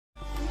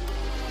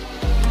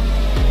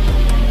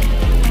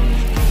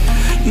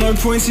No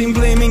point in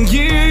blaming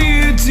you,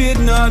 you did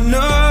not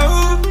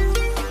know.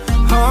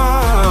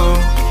 Oh,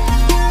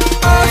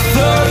 I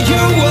thought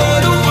you were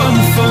the one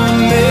for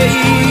me.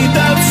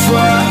 That's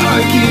why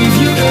I give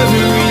you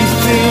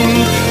everything.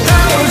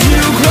 Held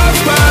you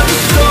close by the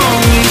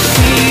stormy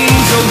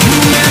seas. Oh, you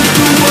meant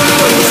the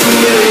world to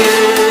me.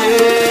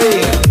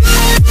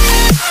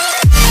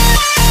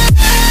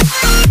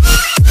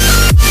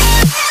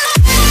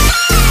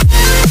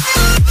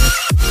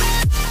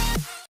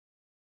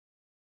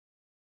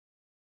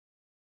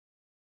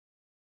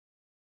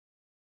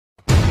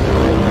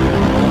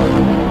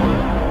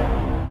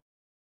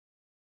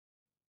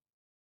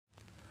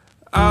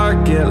 I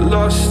get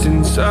lost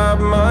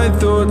inside my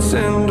thoughts,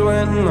 and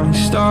when I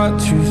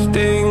start to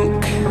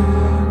think,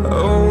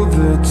 oh,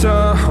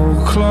 the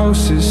whole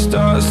close, it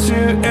starts to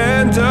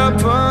end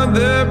up on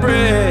the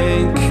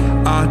brink.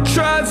 I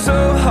tried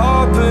so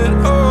hard, but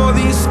all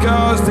these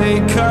scars,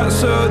 they cut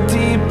so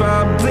deep,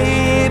 I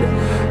bleed.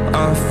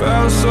 I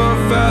fell so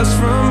fast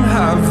from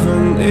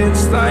heaven,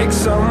 it's like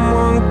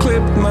someone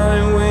clipped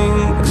my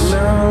wings.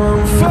 Now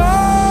I'm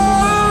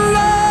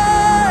falling,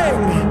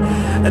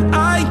 and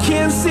I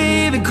can't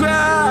see the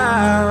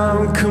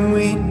ground. Can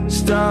we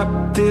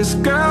stop this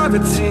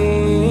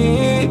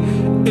gravity?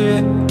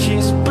 It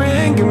keeps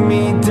bringing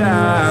me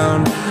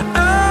down.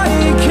 I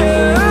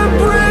can't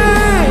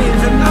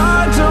breathe, and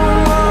I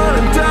don't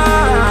wanna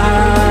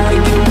die.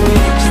 Can we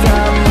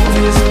stop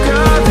this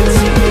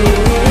gravity?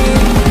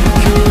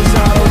 'Cause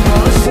I don't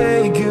wanna say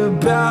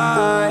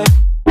goodbye.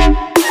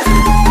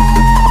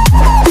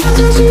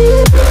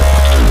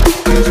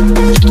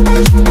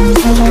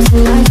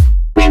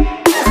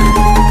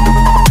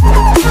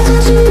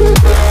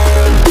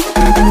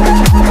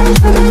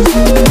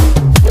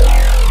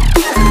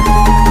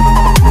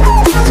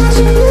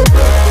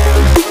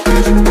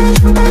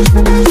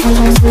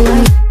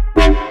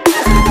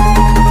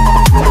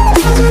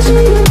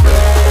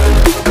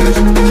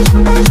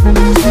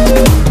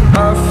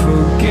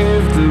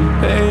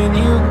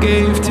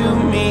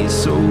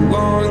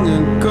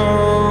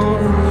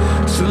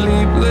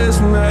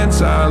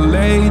 I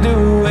laid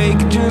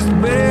awake just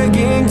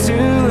begging to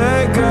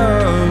let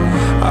go.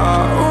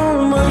 I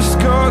almost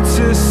got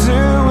to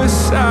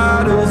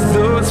suicidal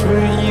thoughts,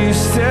 but you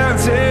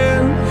stepped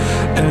in.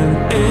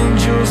 An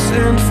angel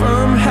sent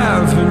from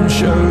heaven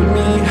showed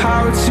me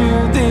how to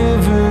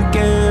live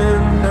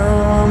again. Now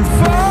I'm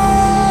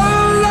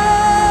falling,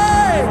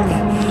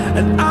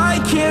 and I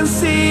can't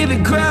see the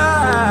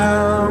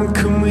ground.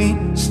 Can we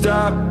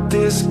stop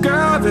this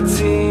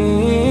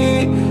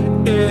gravity?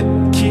 It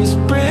keeps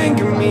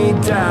bringing me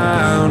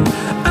down.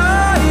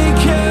 I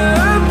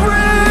can't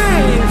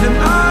breathe, and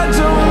I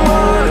don't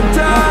wanna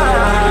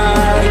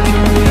die.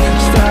 Can we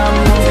stop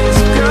this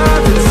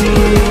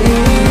gravity?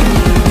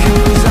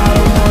 'Cause I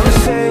don't wanna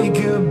say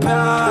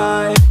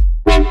goodbye.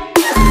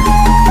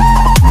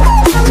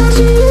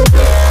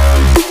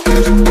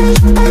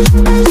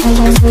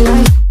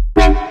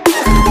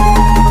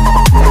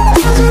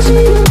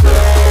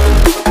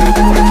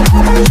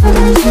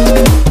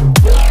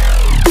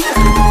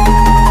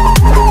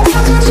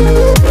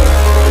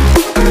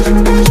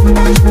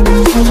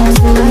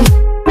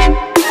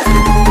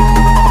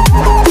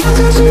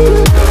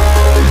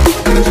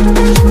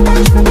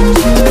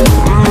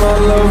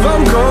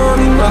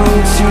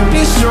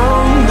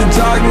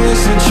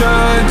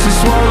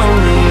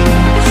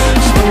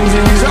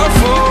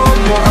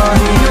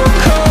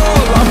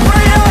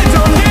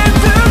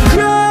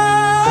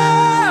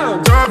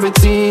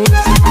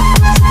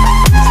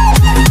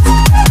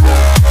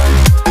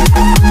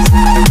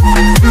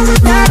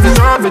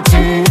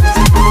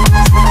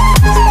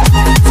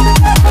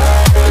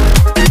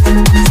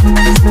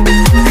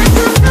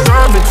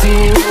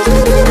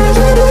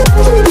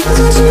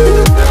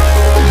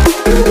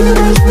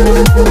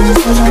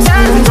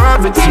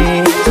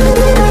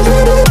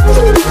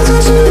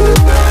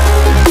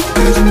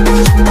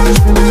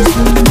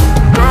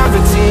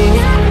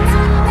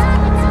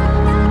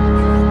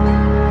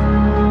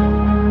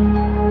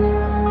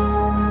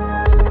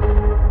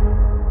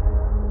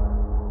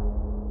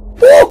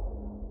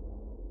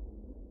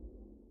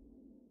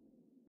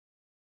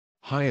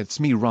 Hi, it's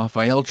me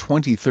Raphael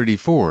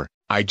 2034.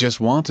 I just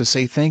want to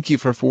say thank you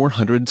for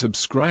 400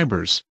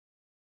 subscribers.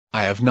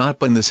 I have not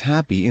been this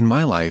happy in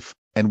my life,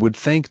 and would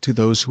thank to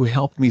those who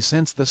helped me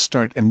since the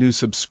start, and new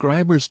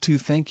subscribers too,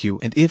 thank you.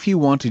 And if you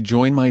want to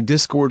join my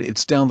Discord,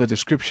 it's down the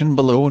description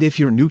below. And if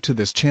you're new to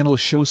this channel,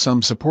 show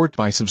some support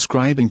by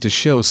subscribing to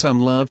show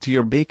some love to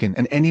your bacon.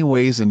 And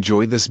anyways,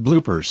 enjoy this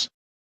bloopers.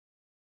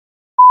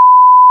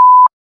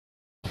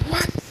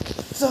 What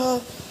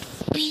the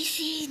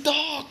BC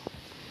dog?